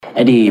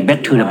Eddie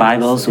back to the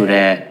Bible so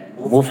that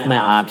movement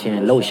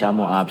option, low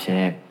shamu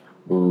option,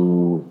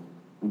 the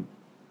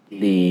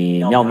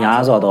မြောက်များ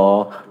စွာသော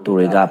သူ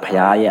တွေက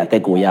ဖျားရဲ့အသ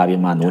က်ကိုရ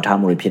ပြီးမှနိုးထ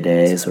မှုတွေဖြစ်တ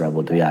ယ်ဆိုတာ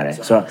ကိုတွေ့ရတယ်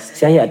ဆိုတော့ဆ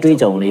ရာရဲ့အတွေ့အ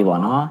ကြုံလေး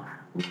ပေါ့နော်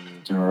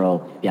ကျွန်တော်တို့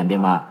ပြန်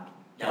ပြီးမှ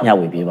မျှ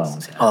ဝေပေးပါအော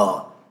င်ဆရာ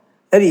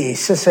အဲ့ဒီ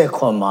60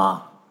ခွန်မှာ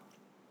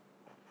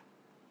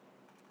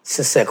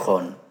60ခွ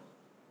န်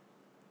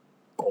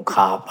ကို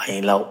ခါပို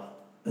င်းလောက်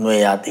ຫນွေ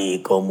ရသည်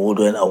ကိုမူး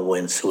တွင်အဝ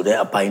င်ဆိုတဲ့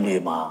အပိုင်းတွေ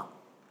မှာ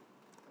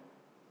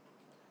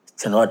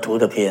ကျွန်တော်ထိုး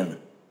တဲ့ဖြင့်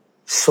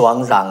စွ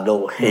မ်းဆောင်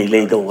လို့ဟေး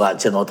လေးတို့က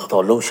ကျွန်တော်တော်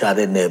တော်လှုပ်ရှား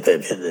တဲ့နယ်ပယ်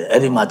ဖြစ်တယ်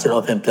အဲ့ဒီမှာကျွန်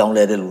တော်ဖြင့်ပြောင်း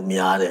လဲတဲ့လူ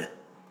များတယ်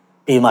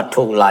ပြီးမှ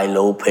ထုတ်လိုက်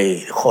လို့ဖေး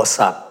ခေါ်ဆ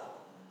က်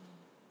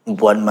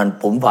ဘွန်မန်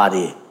ပုံပါ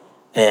ဒီ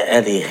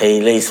အဲ့ဒီ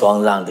ဟေးလေးစွ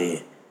မ်းဆောင်ဒီ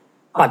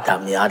ပတ်တာ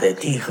များတယ်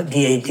ဒီ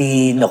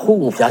နှခု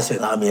ကိုဖျားရှင်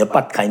ကအမြဲပ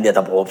တ်ခိုင်းတဲ့သ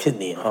ဘောဖြစ်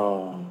နေ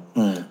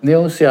နေ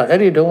အောင်ဆရာအဲ့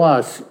ဒီတုန်းက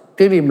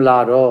တိတိမလာ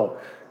တော့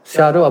ဆ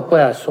ရာတို့အ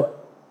ပွဲ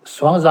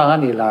စွမ်းဆောင်က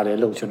နေလာတယ်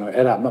လို့ကျွန်တော်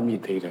အဲ့ဒါမှတ်မိ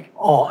သေးတယ်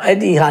အဲ့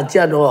ဒီဟာကြ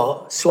တော့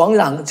စွမ်း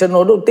ဆောင်ကျွန်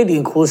တော်တို့တိတိ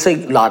ခိုးစိတ်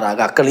လာတာ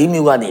ကကလေး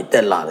မျိုးကနေတ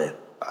က်လာတယ်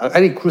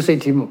အဲ့ဒီ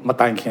crusade team မ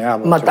တိုင်ခင်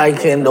မတိုင်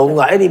ခင်တုန်းက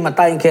အဲ့ဒီမ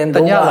တိုင်ခင်တု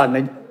န်းက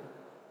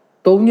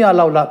3ည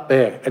လောက်လာပဲ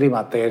အဲ့ဒီ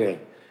မှာတဲတယ်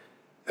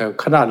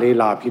ခဏလေး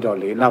လာပြီးတော့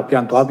လေနောက်ပြ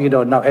န်သွားပြီး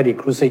တော့နောက်အဲ့ဒီ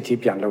crusade team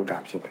ပြန်လောက်တာ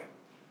ဖြစ်တယ်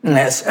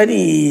အဲ့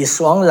ဒီ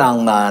စွမ်းဆောင်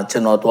မှာကျွ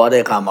န်တော်သွား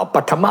တဲ့အခါမှာပ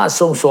ထမ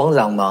ဆုံးစွမ်း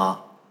ဆောင်မှာ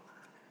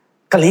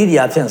ကလေးတွေ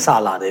အဖြစ်စ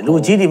လာတယ်လူ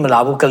ကြီးတွေမလာ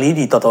ဘူးကလေး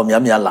တွေတော်တော်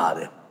များများလာတ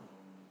ယ်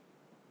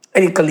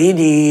အဲ့ဒီကလေး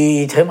တွေ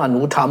ထဲမှာ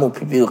နိုးထားမှုဖြ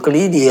စ်ပြီးက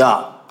လေးတွေက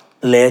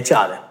လဲကြ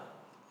တယ်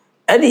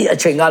အဲ့ဒီအ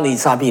ချိန်ကနေ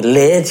စပြီး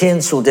လဲချ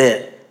င်းဆိုတဲ့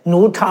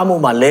နိုးထားမှု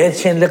မှာလဲ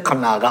ချင်းလက္ခ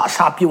ဏာကအ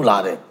စာပြုတ်လာ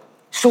တယ်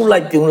ရှုလို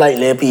က်ပြုံးလိုက်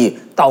လဲပြီး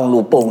တောင်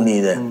လိုပုံနေ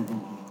တယ်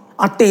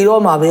အတေ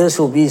တော့မှာပဲ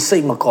ဆိုပြီးစိ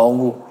တ်မကောင်း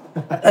ဘူး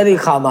အဲ့ဒီ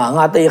ခါမှာ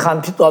ငါတေခံ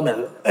ဖြစ်သွားမယ်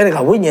အဲ့ဒီ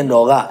ခါဝိညာဉ်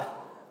တော်က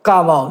ကာ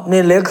မောင်နေ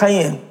လဲခိုင်း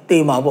ရင်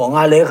တေးမှာပေါ့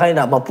ငါလဲခိုင်း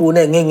တာမပူ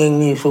နဲ့ငင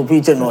ကြီးဆို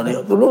ပြီးကျွန်တော်လေ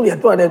သူတို့ရ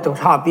တွက်တဲ့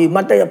ထားပြီးမ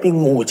တ်တက်ပြီး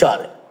ငိုကြ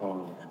တယ်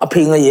အ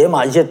ဖေငရဲ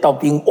မှာရက်တောက်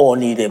ပြီးအော်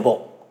နေတယ်ပေါ့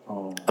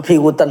အဖေ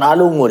ကိုတနာ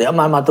လို့ငိုတယ်အ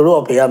မှန်မှသူတို့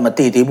အဖေကမ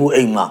တေးသေးဘူး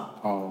အိမ်မှာ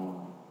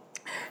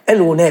အဲ့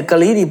လိုနဲ့က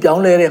လေးတွေပြော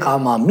င်းလဲတဲ့အခါ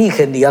မှာမိခ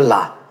င်တွေက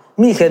လာ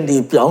မိခင်တွေ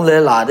ပြောင်းလဲ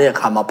လာတဲ့အ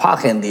ခါမှာဖ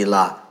ခင်တွေ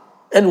လာ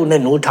အဲ့လို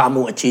နဲ့နိုးထား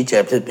မှုအကြီးကျ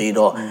ယ်ဖြစ်ပြီး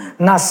တော့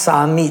နတ်စာ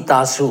မိ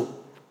သားစု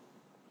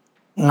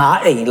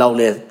9အိမ်လောက်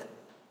လဲ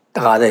တ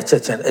ကားတဲ့ချ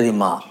က်ချင်းအဲ့ဒီ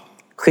မှာ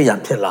ခရိယံ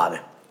ဖြစ်လာတ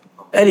ယ်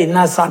အဲ့ဒီန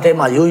တ်စာထဲ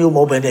မှာရိုးရိုးမ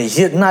ဟုတ်ဘဲနဲ့နတ်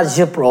ရ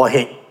စ်ပရော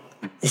ဟိတ်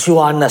ယူ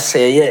ဟာ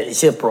20ရဲ့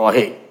ရစ်ပရော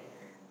ဟိတ်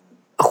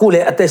အခုလေ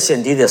အသက်ရှင်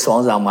ကြီးတဲ့ဆော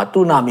င်းဆောင်မှာ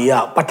သူ့နာမည်က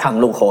ပဋ္ဌာန်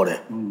လို့ခေါ်တယ်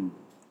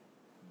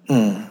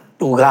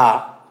သူက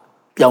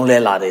ပြောင်းလဲ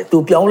လာတယ်သူ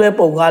ပြောင်းလဲ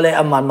ပုံကလည်း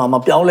အမှန်မှမ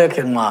ပြောင်းလဲခ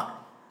င်မှာ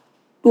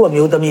သူ့အ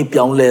မျိုးသမီး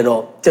ပြောင်းလဲ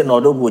တော့ကျွန်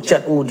တော်တို့ကိုချ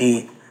က်ဦးဒီ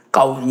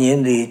ကောက်ရ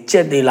င်းတွေချ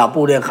က်တွေလာ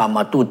ပို့တဲ့အခါ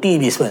မှာသူတီး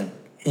ပြီးဆိုရင်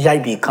ရို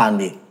က်ပြီးခံ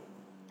ပြီး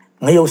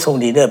ငရုတ်ဆုံ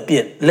နေတဲ့ပြ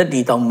စ်လက်တီ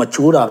တောင်မ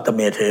ချိုးတာတ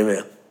မဲသေးပဲ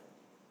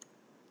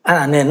အဲ့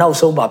ဒါနဲ့နောက်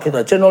ဆုံးပါဖြစ်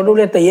တော့ကျွန်တော်တို့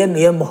လည်းတရက်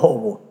နေမဟုတ်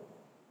ဘူး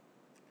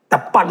တ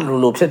ပတ်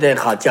လို့ဖြစ်တဲ့အ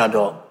ခါကျ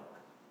တော့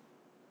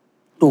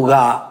သူက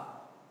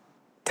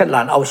ထက်လ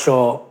န်အောက်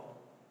ရှော့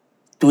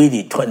တွေး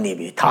ပြီးထွက်နေ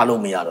ပြီထား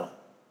လို့မရတော့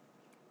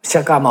ဆ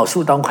က်ကမောက်ဆူ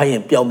တောင်းခိုင်းရ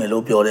င်ပြောင်းမယ်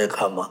လို့ပြောတဲ့အ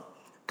ခါမှာ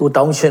သူ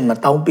တောင်းချင်းမ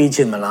တောင်းပေးချ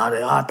င်းမလား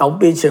တဲ့တောင်း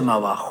ပေးချင်းမှာ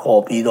ပါဟော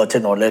ပြီးတော့ကျွ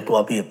န်တော်လည်း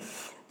တွားပြီး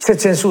ချက်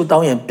ချင်းဆူတော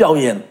င်းရင်ပြောင်း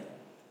ရင်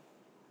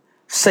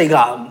စိတ်က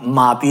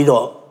မာပြီး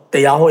တော့တ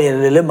ရားဟောရင်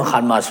လည်းမခံ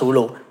မှာဆို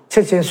လို့ချ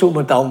က်ချင်းဆူမ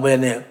တောင်းပဲ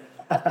နဲ့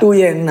သူ့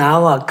ရဲ့နား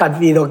မှာကတ်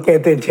ပြီးတော့ကဲ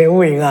တဲ့ချင်းဝ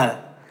င်ကအဲ့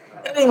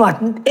ဒီမှာ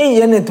အေးရ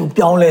နဲ့သူ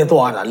ပြောင်းလဲ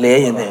သွားတာလဲ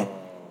ရင်နဲ့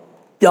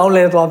ပြောင်း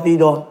လဲသွားပြီး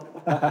တော့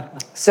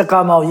စက္က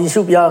မောင်ယေ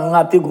ရှုပြ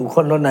ငါပြစ်ကိုခွ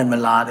န်လွတ်နိုင်မ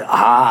လားတဲ့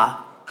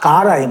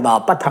ကားတိုင်းမှာ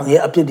ပတ်ထံ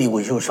ရဲ့အပြစ်တွေ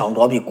ကိုရှုဆောင်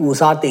သွားပြီးကို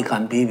စားတိတ်ခံ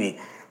ပြီးပြီ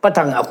ပတ်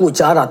ထံအခု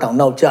ကြားတာတောင်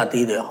နောက်ကျ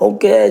သေးတယ်ဟုတ်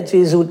ကဲ့ယေ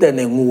ရှုတဲ့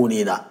နဲ့ငို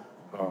နေတာ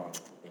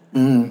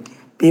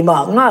ပြီးမှ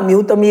ငါ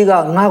မျိုးသမီးက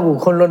ငါ့ကို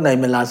ခွန်လွတ်နိုင်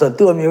မလားဆိုတော့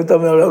သူ့အမျိုးသ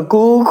မီးက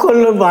ကိုခွန်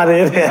လွတ်ပါတ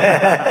ယ်တဲ့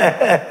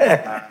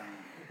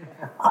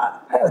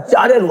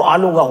ကြားတဲ့လူအား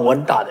လုံးကဝန်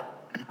တာတယ်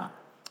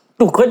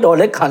သူခွတ်တော်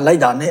လက်ခံလို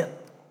က်တာနဲ့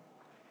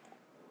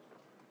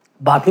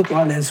ဘာဖြစ်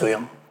သွားလဲဆိုရ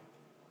င်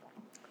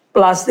ပ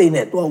လတ်စတစ်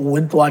နဲ့သူကဝ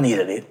င်သွားနေတ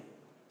ယ်လေ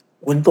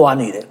ဝင်သွား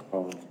နေတယ်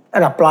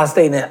အဲ့ဒါပလတ်စတ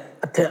စ်နဲ့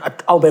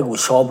အောက်ဘက်ကို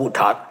ရှော့ဖို့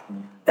ထား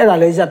အဲ့ဒါ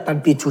လည်းရတန်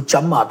ပီချူချ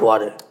မ်းမာသွား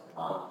တယ်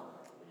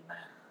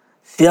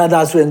ဆရာ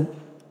သားဆိုရင်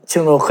ကျွ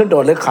န်တော်ခရစ်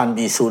တော်လက်ခံ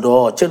ပြီးဆို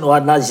တော့ကျွန်တော်က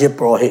နတ်ရစ်ပ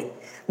ရောဟိတ်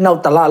နောက်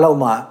တလလောက်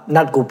မှန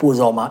တ်ကိုပူ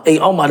ဇော်မှာအိမ်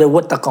အောက်မှာလည်းဝ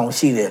တ်တကောင်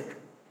ရှိတယ်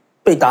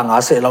ပိတ်တာ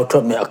90လောက်ထွ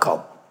က်မဲ့အကော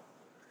င်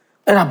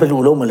အဲ့ဒါဘယ်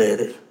လိုလုပ်မလဲ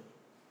တဲ့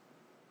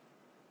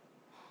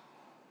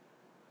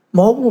မ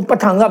ဟုတ်ဘူးပ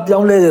ဋ္ဌာန်ကပြော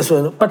င်းလဲတယ်ဆိုရ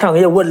င်ပဋ္ဌာန်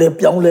ရဲ့ဝတ်လည်း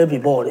ပြောင်းလဲပြီ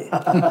ပေါ့လေ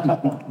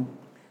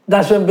ဒါ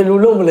ဆိုရင်ဘယ်လို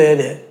လုပ်မလဲ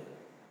တဲ့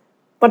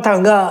ပဋ္ဌာန်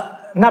က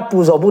နတ်ပူ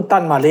ဇော်ဖို့တ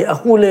တ်မှလေအ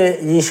ခုလေ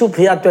ယေရှု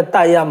ဖျားအတွက်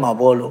တိုက်ရမှာ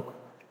ပေါ့လို့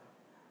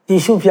ယေ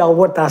ရှုဖျားဝ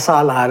တ်တာ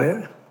စားလာတယ်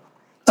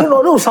ကျွန်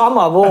တော်တို့စား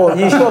မှာပေါ့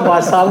ယေရှုဘာ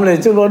စားမလဲ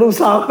ကျွန်တော်တို့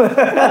စား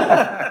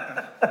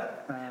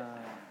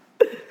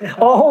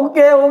ဟုတ်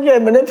ကဲ့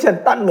မနေ့ဖြတ်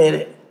တတ်မယ်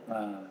တဲ့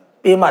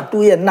ပြီးမှ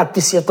သူ့ရဲ့နတ်ပ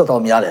စ္စည်းတော်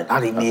တော်များတယ်ဒါ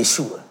တွေယေ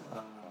ရှု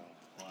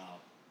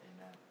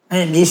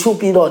ယေရှု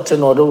ပြီးတော့ကျွ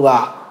န်တော်တို့က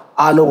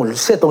အားလုံး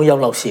73ယော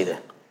က်လောက်ရှိတယ်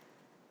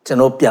ကျွန်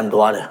တော်ပြန်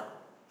သွားတယ်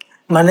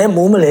မနဲ့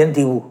မိုးမလင်း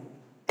တီးဘူး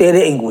တဲ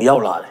တဲ့အိမ်ကိုရော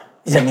က်လာတယ်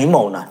ဇနီး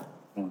မောင်နှံ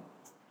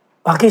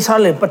ဘာကိစ္စ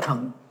လဲပထမ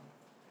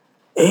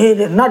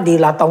တဲ့နတ်ဒီ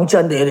လာတောင်းချ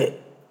န်တယ်တဲ့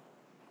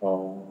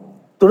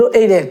သူတို့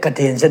အဲ့တဲ့ကတ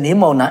င်ဇနီး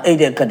မောင်နှံအဲ့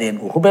တဲ့ကတင်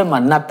ကိုဟိုဘက်မှာ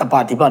နတ်တပ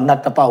ဒီဘက်နတ်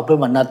တပဟိုဘက်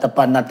မှာနတ်တပ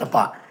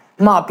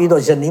မှပြီး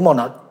တော့ဇနီးမောင်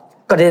နှံ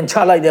ကတင်ချ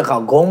လိုက်တဲ့အခါ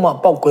ဂုံးမ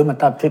ပေါက်ကွဲမ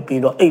တတ်ဖြစ်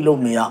ပြီးတော့အိတ်လို့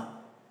မရ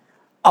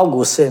အောက်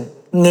ကိုဆင်း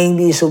ငိမ့်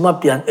ပြီးဆိုမှ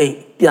ပြန်အိတ်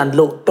ပြန်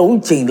လို့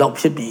3ချိန်လောက်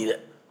ဖြစ်ပြီးတဲ့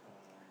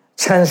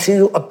ချန်စီ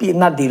တို့အပြစ်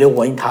နတ်ဒီလေး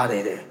ဝိုင်းထားတ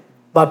ယ်တဲ့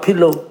ဘာဖြစ်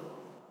လို့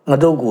ငါ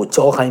တို့ကို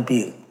ကြောခိုင်း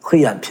ပြီးခရိ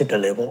ယန်ဖြစ်တ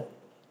ယ်လေပေါ့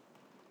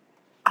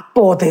အ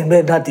ပေါ်တင်ပဲ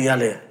နတ်ဒီက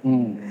လေ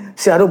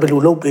ဆရာတို့ဘယ်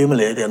လိုလုပ်ပေးမ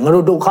လဲတဲ့ငါ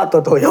တို့ဒုက္ခ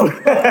တော်ရောက်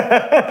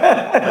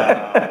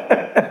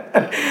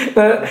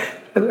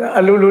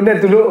အလိုလိုနဲ့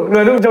သူတို့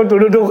ငါတို့ကြောင့်သူ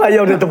တို့ဒုက္ခ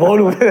ရောက်တဲ့သဘော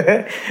လို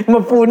မ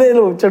ပူနေ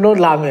လို့ကျွန်တော်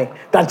လာမယ်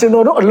ဒါကျွန်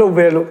တော်တို့အလုပ်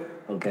ပဲလို့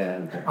ဟုတ်ကဲ့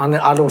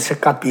အားလုံးစက်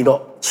ကပ်ပြီးတော့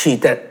ခြိ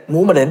တဲ့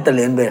မိုးမလင်းတ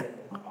လင်းပဲ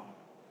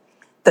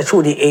တ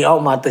ချို့ဒီအိမ်အော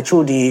က်မှာတ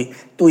ချို့ဒီ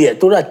သူ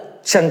က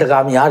ချန်တကာ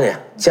များတယ်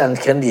ချန်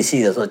ခန်းဒီရှိ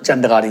တယ်ဆိုချန်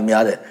တကာတွေ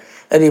များတယ်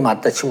အဲ့ဒီမှာ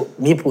တချို့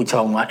မိဖို့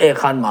ချောင်းမှာအဲ့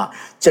ခန်းမှာ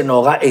ကျွန်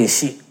တော်ကအိမ်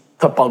ရှိ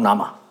ဖက်ပေါက်နာ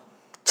မှာ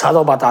ခြား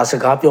တော့ဘာသာစ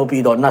ကားပြော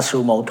ပြီးတော့နတ်ဆူ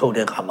မုံထုတ်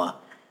တဲ့ခါမှာ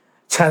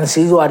ချန်စ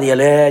ည်းစွာတွေ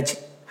လည်း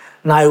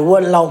နိုင်ဝ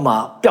က်လောက်မှာ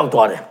ပျောက်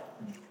သွားတယ်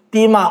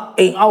ပြီးမှ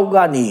အိမ်အောက်က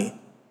နေ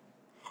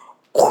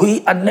ခွေး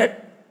အနဲ့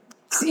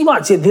စီမ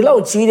ချစ်ဒီလော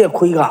က်ကြီးတဲ့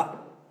ခွေးက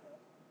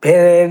ဘ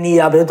ယ်နေ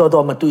ရာပဲ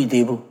တော့မတွေ့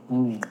သေးဘူး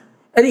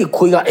အဲ့ဒီ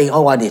ခွေးကအိမ်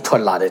အောက်ကနေထွ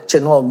က်လာတယ်ကျွ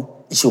န်တော်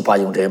ယူပါ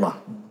ယုံထဲမှာ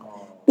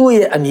သူ့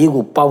ရဲ့အမည်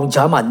ကိုပေါင်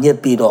ချားမှာညက်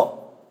ပြီးတော့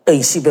အိ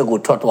မ်ရှိဘက်ကို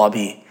ထွက်သွား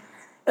ပြီး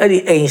အဲ့ဒီ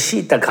အိမ်ရှိ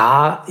တ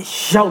ကား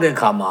ရောက်တဲ့အ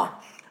ခါမှာ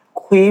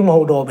ခွေးမ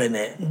ဟုတ်တော့ဘဲ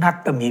နဲ့နတ်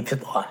သမီးဖြစ်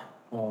သွားတယ်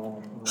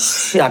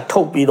ရှာထု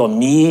တ်ပြီးတော့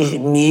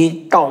မီး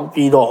တောက်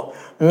ပြီးတော့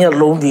မျက်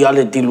လုံးတွေကလ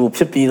ည်းဒီလို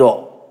ဖြစ်ပြီးတော့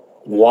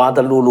ဝါတ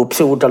လူလူ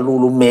ဖြိုတလူ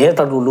လူမဲတ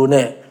လူလူ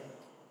နဲ့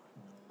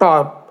တာ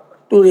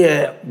သူရဲ့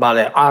ဗာ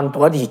လေအန်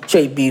တော်ဒီ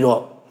ချိတ်ပြီး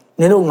တော့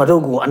နေတော့ငါ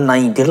တို့ကအနို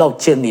င်ဒီလောက်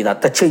ကျင့်နေတာ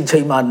တစ်ချိ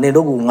န်မှာနေ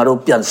တော့ငါတို့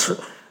ပြန်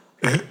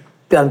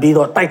ပြီး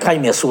တော့တိုက်ခို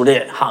က်မယ်ဆို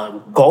တဲ့ဟာ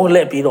ခေါင်းလ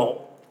က်ပြီးတော့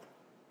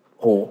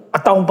ဟိုအ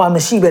တောင်ပါမ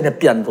ရှိပဲနဲ့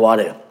ပြန်သွား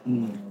တယ်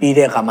ပြီး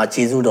တဲ့အခါမှာ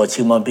ကျေးဇူးတော်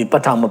ချီးမွမ်းပြီးပ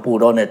ထမပူ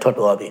တော့နဲ့ထွက်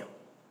သွားပြီ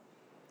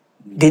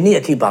ဒီနေ့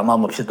အထိဘာမှ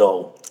မဖြစ်တော့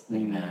ဘူး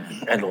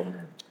အဲ့လို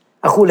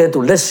အခုလည်းသူ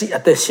လက်ရှိအ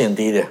သက်ရှင်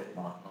သေးတယ်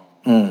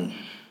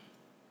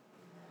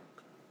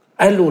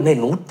အဲ့လိုနဲ့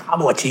လို့ထား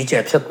ဖို့အခြေကျ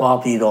ဖြစ်သွား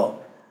ပြီးတော့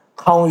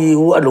ခေါင်းရည်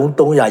ကိုအလုံး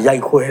300ရို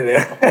က်ခွဲတ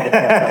ယ်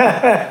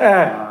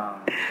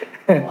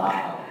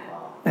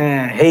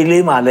ဟေး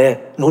လေးမှလည်း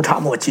နိုး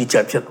ထားဖို့အခြေကျ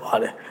ဖြစ်သွား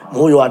တယ်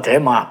မိုးရွာထဲ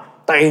မှာ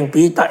တိုင်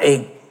ပြီးတိုင်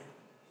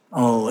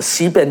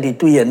စီးပန်ဒီ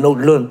တွေ့ရနှုတ်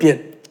လွန့်ပြစ်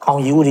ခေါ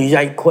င်းရည်ကို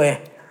ရိုက်ခွဲ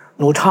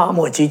နိုးထား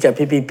ဖို့အခြေကျ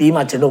ဖြစ်ပြီး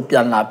မှကျွန်တော်ပြ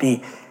န်လာပြီး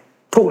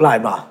ထုတ်လို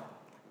က်ပါ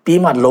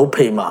ပြီးမှလုံး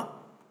ဖိတ်မှာ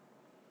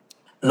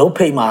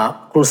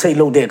ကရုစိတ်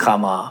လုပ်တဲ့အခါ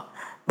မှာ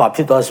ဘာဖြ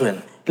စ်သွားဆိုရင်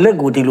လက်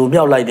ကိုဒီလို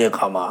မြောက်လိုက်တဲ့အ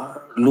ခါမှာ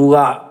လူက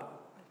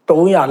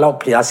300လောက်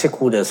ဖျားစစ်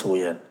ခိုးတယ်ဆို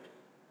ရင်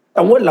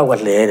အဝက်လောက်က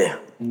လဲတယ်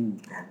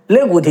လ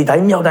က်ကိုဒီတို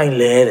င်းမြောက်တိုင်း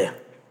လဲတယ်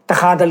တ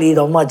ခါတလေ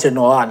တော့မှကျွန်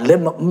တော်ကလ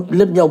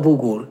က်မြောက်ဖို့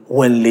ကိုဝ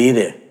င်လေးတ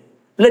ယ်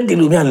လက်ဒီ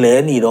လိုများလဲ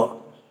နေတော့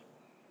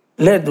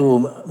လက်သူ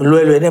လွ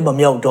ယ်နဲ့မ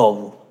မြောက်တော့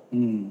ဘူး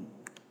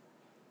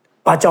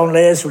ဘာကြောင့်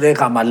လဲဆိုတဲ့အ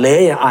ခါမှာလဲ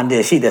ရအန်တ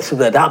ယ်ရှိတယ်ဆို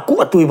တော့ဒါအခု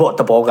အတွေ့ပေါ့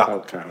တဘောကဒါ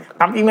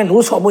ပေမဲ့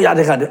လို့ဆော်ဖို့ရ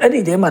တဲ့ခါအဲ့ဒီ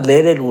ထဲမှာလဲ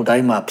တဲ့လူတို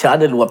င်းမှာဖျား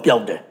တဲ့လူကပျော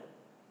က်တယ်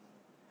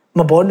မ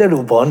ဘွန်တဲ့လူ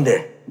ဘွန်တ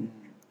ယ်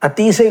အ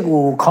တီးစိတ်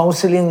ကို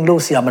counseling လု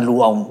ပ်เสียမ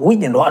လို့အောင်ဝိ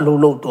ညာဉ်တော့အ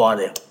လုံးလုံးသွား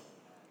တယ်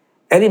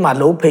အဲ့ဒီမှာ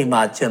လုံးဖိန်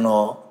မှာကျွန်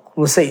တော်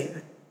ခုစိတ်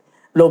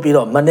လုပ်ပြီး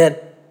တော့မနေ့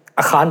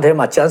အခန်းထဲ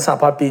မှာကျန်းစာ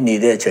ဖတ်ပြီးနေ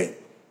တဲ့အချိန်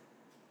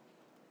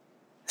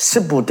စ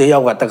စ်ဘူတယော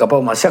က်ကတကပော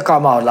က်မှာဆက်က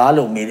မလား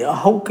လို့မိတယ်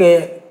ဟုတ်ကဲ့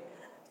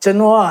ကျွန်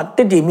တော်ကတ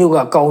စ်တီမြို့က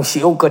ကောင်စီ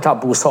ဥက္ကဋ္ဌ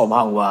ဘူဆော်မ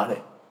အောင်ပါတ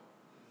ယ်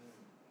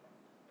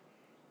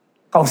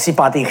ကောင်စီ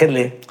ပါတီခဲ့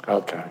လေဟု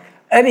တ်ကဲ့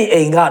အဲ့ဒီ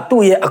အိမ်က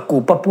သူ့ရဲ့အကူ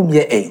ပပု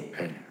ရဲ့အိမ်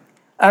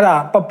အဲ့ဒါ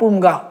ပပု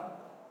က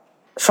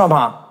ဆောမ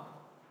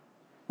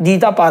ဒီ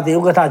တာပါတီဥ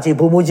က္ကဋ္ဌကြီး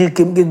ဘူမူကြီးက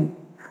င်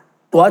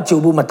တွားချူ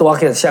ဘူးမတွား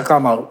ခဲ့ဆက်က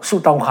မဆူ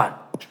တောင်းခါ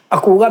အ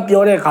ကူက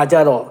ပြောတဲ့ခါကျ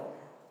တော့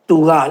သူ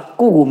က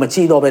ကိုမကြ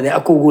ည့်တော့ပဲနဲ့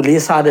အကူကို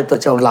လေးစားတဲ့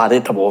တော့ကြောင့်လာ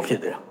တဲ့သဘောဖြစ်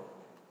တယ်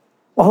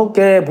ဟုတ်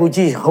ကဲ့ဘူ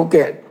ကြီးဟုတ်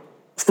ကဲ့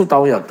ဆူတော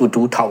င်းရတူ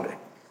ထောက်တယ်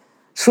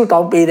ဆူတော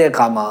င်းပေးတဲ့အ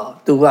ခါမှာ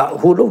သူက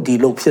ဟိုလုပ်ဒီ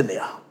လုပ်ဖြစ်နေ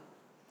တာ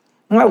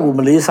ငါ့ကိုမ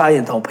လေးစားရ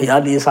င်တော့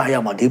ဖျားလေးစားရ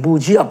မှာဒီဘူ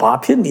ကြီးကဘာ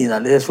ဖြစ်နေတာ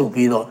လဲဆို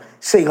ပြီးတော့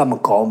စိတ်ကမ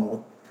ကောင်းဘူး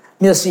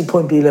မျက်စိဖွ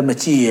င့်ပြီးလည်းမ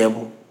ကြည့်ရ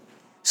ဘူး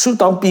ဆူ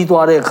တောင်းပြီး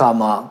သွားတဲ့အခါ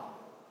မှာ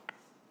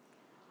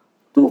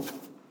သူ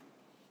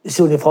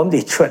ယူနီဖောင်း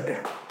တွေချက်တ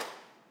ယ်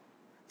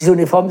ယူ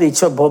နီဖောင်းတွေ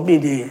ချက်ဘောပြီး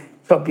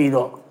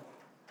တော့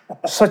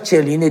ဆက်ချ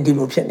ယ်လေးနဲ့ဒီ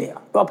လိုဖြစ်နေတာ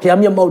တော့ဖျား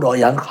မျက်မှောက်တော့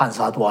ရန်ခံ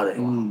စားသွားတယ်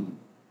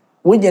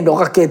ဝိညာဉ်တော်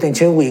ကကဲတင်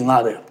ချင်းဝင်လာ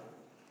တယ်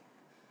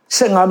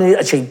15မိနစ်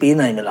အချိန်ပေး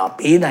နိုင်မလား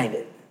ပေးနိုင်တ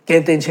ယ်ကဲ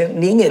တင်ချင်း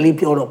နင်းငယ်လေး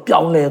ပြောတော့ပြော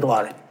င်းလဲ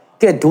သွားတယ်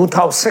ကဲဒူး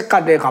ထောက်ဆက်က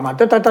တ်တဲ့အခါမှာ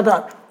တ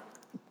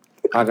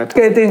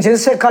ကဲတင်ချင်း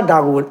ဆက်ကတ်တာ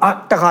ကို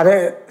တခါတ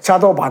ည်းခြား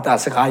တော့ဘာသာ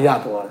စကားရ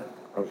သွားတယ်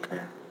ဟုတ်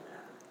ကဲ့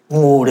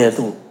ငိုတယ်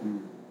သူ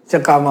စ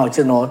ကားမှ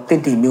ကျွန်တော်တ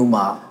စ်တီမြို့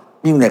မှာ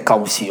မြို့နယ်ကော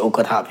င်စီဥက္က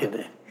ဋ္ဌဖြစ်တ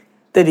ယ်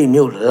တိတ်တိ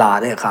မြို့လာ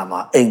တဲ့အခါမှာ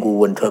အိမ်ကို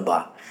ဝင်ထွက်ပါ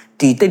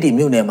ဒီတိတ်တိ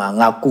မြို့နယ်မှာ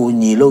ငါကူ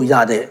ညီလို့ရ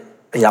တဲ့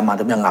အရာမှ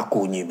တည်းငါ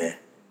ကူညီမယ်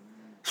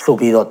ဆို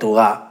ပြီးတော့သူ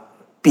က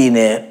ပြည်န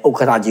ယ်ဥက္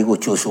ကဋ္ဌကြီးကို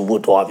ကြိုဆို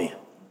ဖို့တွားပြီ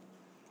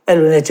အဲ့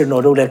လိုနဲ့ကျွန်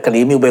တော်တို့လည်းက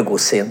လေးမြို့ဘက်ကို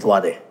ဆင်း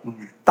သွားတယ်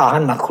တာဟ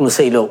န်မှာခရု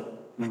စိတ်လို့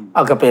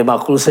အကပေမှာ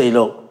ခရုစိတ်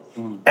လို့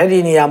အဲ့ဒီ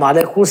နေရာမှာလ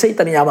ည်းခရုစိတ်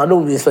တနေရာမှာလု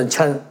ပ်ပြီးဆိုချ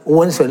န်ဝ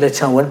န်းဆိုလည်း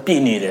ချန်ဝန်းပြ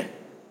ည့်နေတယ်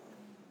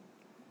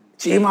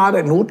ကြီးမား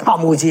တဲ့နူးထ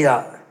မှုကြီးက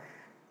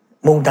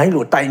မုန်တိုင်း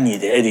လိုတိုက်နေ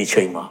တယ်အဲ့ဒီ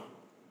ချိန်မှာ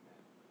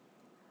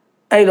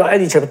အဲ့တော့အဲ့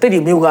ဒီချိန်တိတ်တိ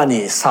မြို့ကနေ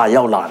စာ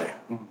ရောက်လာတယ်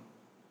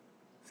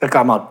စ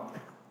ကားမ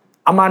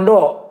အမှန်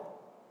တော့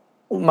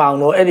မောင်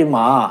တို့အဲ့ဒီ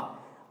မှာ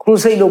ခရု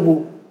စိတ်လို့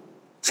ဘူး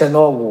ကျွန်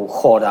တော်ကို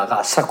ခေါ်တာက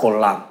စကော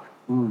လမ်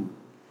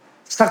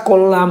စကော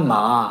လမ်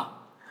မှာ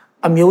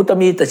အမျိုးသ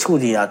မီးတချို့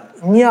တွေက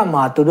ည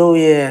မှာသူတို့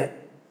ရဲ့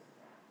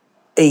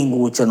အိမ်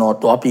ကိုကျွန်တော်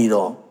တွားပြီး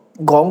တော့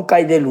ခေါင်းကို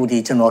က်တဲ့လူတွေ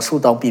ကျွန်တော်ဆူ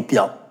တောင်းပြီး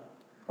ပြောက်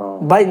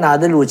ဘိုက်နာ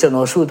တဲ့လူကျွန်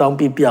တော်ဆူတောင်း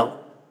ပြီးပြောက်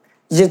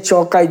ရစ်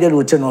ချောကိုက်တဲ့လူ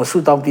ကျွန်တော်ဆူ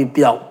တောင်းပြီး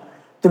ပြောက်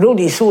သူတို့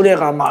ဒီဆူတဲ့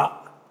ကမှာ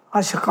အ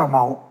ရှက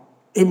မောင်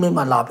အိမ်မ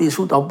လာပြီး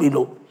ဆူတောင်းပြီး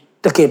လို့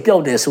တကယ်ပြော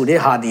က်တယ်ဆိုတဲ့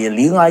ဟာဒီ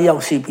4-5ယော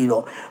က်ရှိပြီး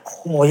တော့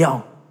ဟောရော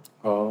က်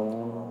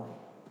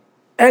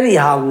အဲ့ဒီ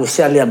ဟာကိုဆ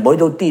က်လက်ဘိုး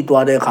တို့တီး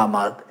သွားတဲ့အခါ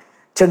မှာ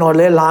ကျွန်တော်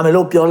လဲလာမယ်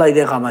လို့ပြောလိုက်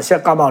တဲ့အခါမှာဆ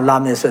က်ကမောင်လာ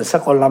မယ်ဆိုရင်စ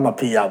က်ကောလာမ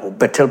ဖြစ်ရဘူး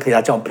ဘက်ထယ်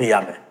ဖျားကြောင့်ဖြစ်ရ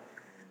မယ်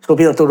ဆို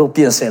ပြီးတော့သူတို့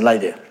ပြင်ဆင်လို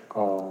က်တယ်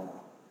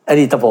အဲ့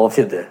ဒီတဘောဖြ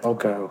စ်တယ်โอ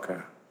เค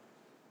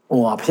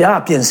ဟိုဖျား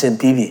ပြင်ဆင်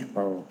ပြီးပြီ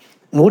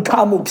မူထ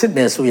မှုဖြစ်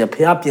နေဆိုရင်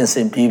ဖျားပြင်ဆ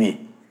င်ပြီးပြီ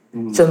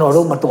ကျွန်တော်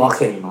တို့မတော်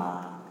ခဲ့မှာ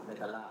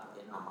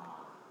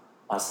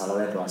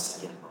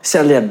ဆ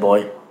က်လက်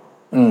ဘိုး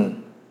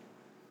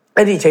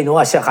အဲ့ဒီချိန်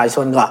တော့ဆက်ခိုင်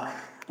စွန်က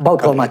ဘောက်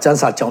တော်မှာစန်း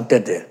စာကြောင်းတ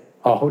က်တယ်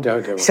ဟုတ်တယ်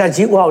ဆက်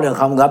ကြီးဦးအောင်လည်း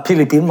ခါကဖိ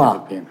လစ်ပင်းမှာ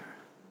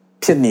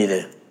ဖြစ်နေတ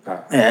ယ်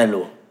အဲ့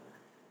လို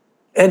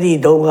အဲ့ဒီ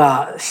တုန်းက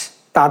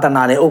တာတ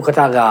နာနဲ့ဥက္ကဋ္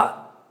ဌက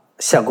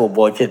ဆက်ကို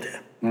ဘောဖြစ်တယ်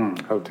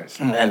ဟုတ်တယ်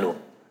အဲ့လို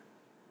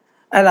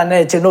အဲ့ဒါ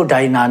နဲ့ကျွန်တော်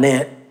ဒိုင်နာနဲ့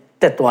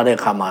တက်သွားတဲ့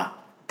ခါမှာ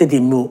တိတိ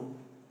မှု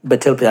ဘ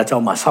က်ထယ်ပြားကျော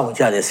င်းမှာစောင့်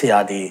ကြတဲ့ဆရာ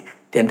ဒီ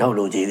တင်ထောက်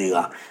လူကြီးတွေက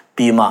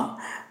ပြီးမှ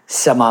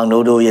ဆမောင်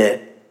တို့ရဲ့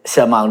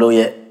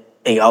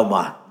အိမ်အောက်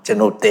မှာကျွန်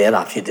တော်တဲ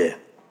တာဖြစ်တယ်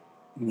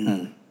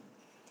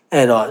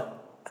အဲ့တော့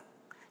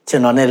ကျွ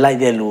န်တော်နဲ့လိုက်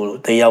တဲ့လူ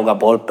တယောက်က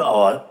ဘော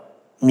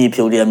မြေ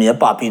ဖြူတွေအမြဲ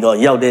ပါပြီးတော့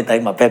ရောက်တဲ့တို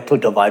င်းမှာ back to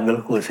the Bible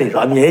ကိုစိတ်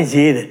ဆိုအမြဲ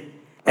ရေးတယ်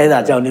အဲ့ဒါ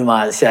ကြောင့်ဒီမှာ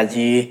ဆရာ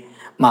ကြီး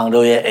မောင်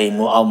တို့ရဲ့အိမ်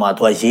မို့အောက်မှာ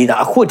သူကရေးတာ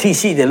အခုထိ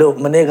ရှိတယ်လို့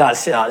မနေ့က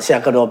ဆရာ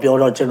ကတော့ပြော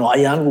တော့ကျွန်တော်အ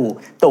ရန်ကို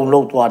တုံ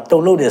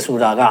လို့တယ်ဆို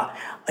တာက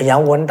အရ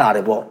န်ဝမ်းတာတ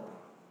ယ်ပေါ့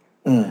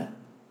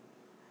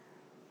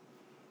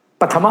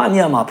ပထမည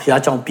မှာ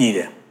ဖျားချောင်းပြည်တ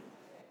ယ်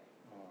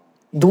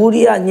ဒု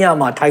တိယည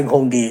မှာထိုင်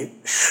ခုံဒီ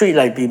ရွှေ့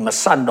လိုက်ပြီးမ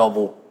ဆန့်တော့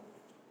ဘူး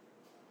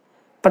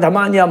ပထမ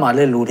ညမှာလ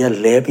ည်းလူတွေ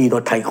လဲပြီး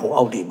တော့ထိုင်ခုံ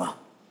အောက်ဒီမှာ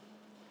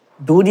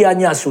ဒုတိယ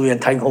ညဆိုရင်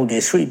ထိုင်ခုံတွေ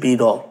ရွှေ့ပြီး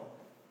တော့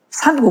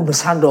ဆန့်ကိုမ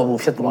ဆန့်တော့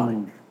ဘူးဖြစ်သွားတ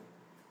ယ်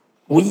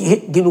ဝီ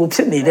ဒီလိုဖြ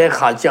စ်နေတဲ့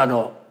ခါကျ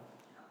တော့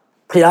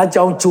ဖျားเ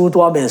จ้าကျိုး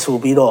သွားမယ်ဆို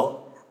ပြီးတော့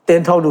တ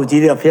င်းထောက်လူ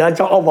ကြီးတွေကဖျားเ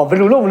จ้าအောက်မှာဘယ်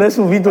လိုလုပ်မလဲ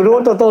ဆိုပြီးတို့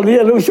တော်တော်လေး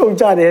လှုပ်ရှုပ်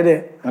ကြတယ်တဲ့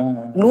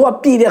လူက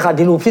ပြည်တဲ့ခါ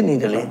ဒီလိုဖြစ်နေ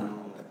တယ်လေ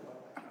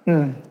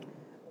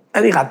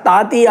အဲ့ဒီကတာ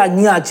တီးရ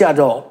ညကြ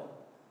တော့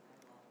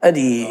အဲ့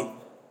ဒီ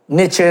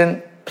နေချင်း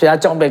ဖျား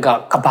เจ้าဘက်က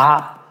ကဘာ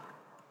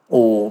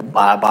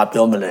ဘာ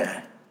ပြောမလဲ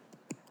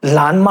လ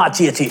မ်းမ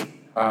ကြီးအထိ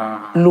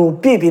လူ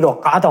ပြည့်ပြီးတော့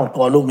ကားတောင်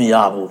တော်လို့မရ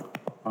ဘူး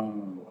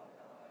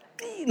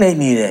နေ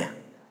နေတယ်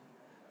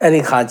အဲ့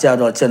ဒီခါကျ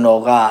တော့ကျွန်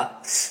တော်က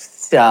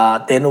ဆရာ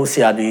တင်းတို့ဆ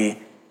ရာတွေ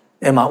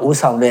အဲ့မှာဦး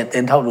ဆောင်တဲ့တ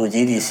င်းထောက်လူ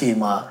ကြီးတွေစီ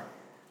မှာ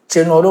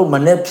ကျွန်တော်တို့မ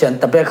နေ့ပြန်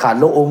တပက်ခါ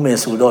လို့အောင်မယ်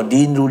ဆိုတော့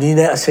ဒီလူကြီး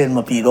နဲ့အဆင်မ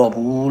ပြေတော့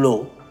ဘူး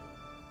လို့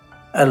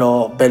အဲ့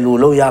တော့ဘယ်လို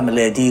လုပ်ရမ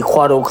လဲဒီ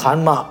ခွာတော်ခ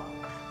န်းမ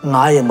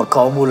ငားရင်မ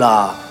ကောင်းဘူး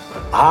လား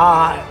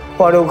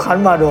ခွာတော်ခ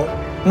န်းမတော့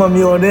မ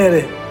မျော်နဲ့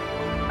တဲ့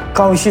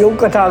ကောင်ရှိဥက္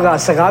ကဋ္ဌက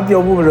စကား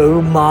ပြောဖို့မလို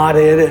ဘူးမာတ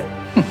ယ်တဲ့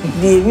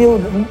ဒီမျိုး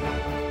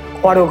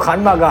ခွာတော်ခ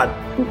န်းမက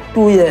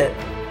သူ့ရဲ့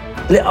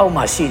လက်အောက်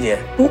မှာရှိတယ်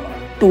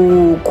သူ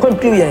ခွင့်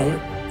ပြုရင်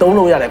တုံး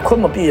လို့ရတယ်ခွ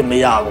င့်မပြုရင်မ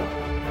ရဘူး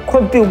ခွ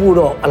င့်ပြုဖို့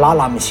တော့အလား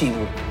လာမရှိ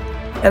ဘူး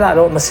အဲ့ဒါ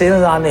တော့မစင်း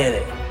စားနဲ့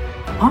တဲ့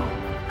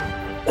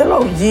အဲ့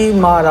လိုကြီး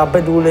မာတာဘ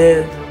ယ်သူလဲ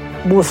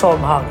ဘူးစော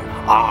မှာ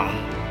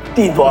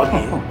တီးသွား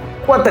ပြီ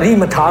ကွက်တတိ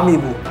မထားမိ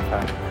ဘူး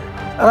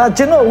အဲ့ဒါ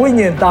ကျွန်တော်ဝိ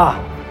ညာဉ်သား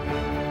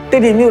တိ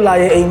တိမြို့လာ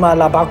ရဲ့အိမ်မှာ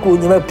လာဘာကူ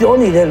ညီမဲ့ပြော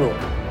နေတယ်လို့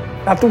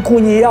ဒါသူကူ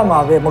ညီရမှာ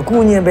ပဲမကူ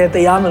ညီပဲတ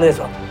ရားမလဲ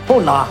ဆိုဟု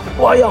တ်လား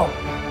ဟောရောက်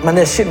မ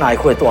နေ့7 နာရီ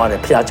ခွဲသွားတ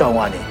ယ်ဖျားเจ้าက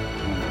နေ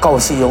ကောင်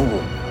စီရုံး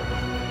ကို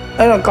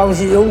အဲ့တော့ကောင်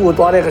စီရုံးကို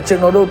သွားတဲ့ကျွ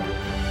န်တော်တို့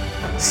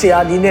ဆရာ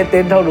ဒီနဲ့တ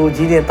င်းထောက်လူ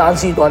ကြီးတွေတန်း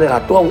စီသွားတဲ့ခါ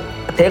သူ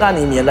အထဲက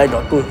နေမြင်လိုက်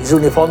တော့သူ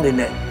uniform တွေ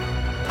နဲ့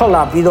ထွက်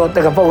လာပြီးတော့တ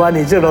ကပုတ်က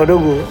နေကျွန်တော်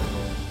တို့ကို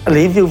အ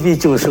လေးပြုပြီး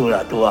ကြိုဆို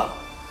တာသူက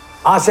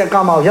အာဆက်က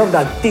မောင်ရောက်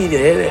တာတည်တ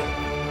ယ်တဲ့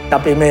ဒါ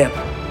ပေမဲ့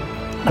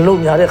အလုံး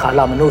များတဲ့ခါ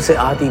လာမနှုတ်ဆက်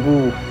အားတည်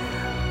ဘူး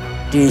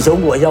ဒီ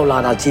ရုံးကိုအရောက်လာ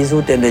တာကျေး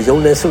ဇူးတင်တယ်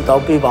ရုံးလဲဆုတော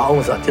င်းပေးပါအော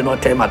င်ဆိုတော့ကျွန်တော်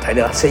ထဲမှာထိုင်တ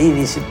ယ်ဆေး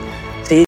ရီ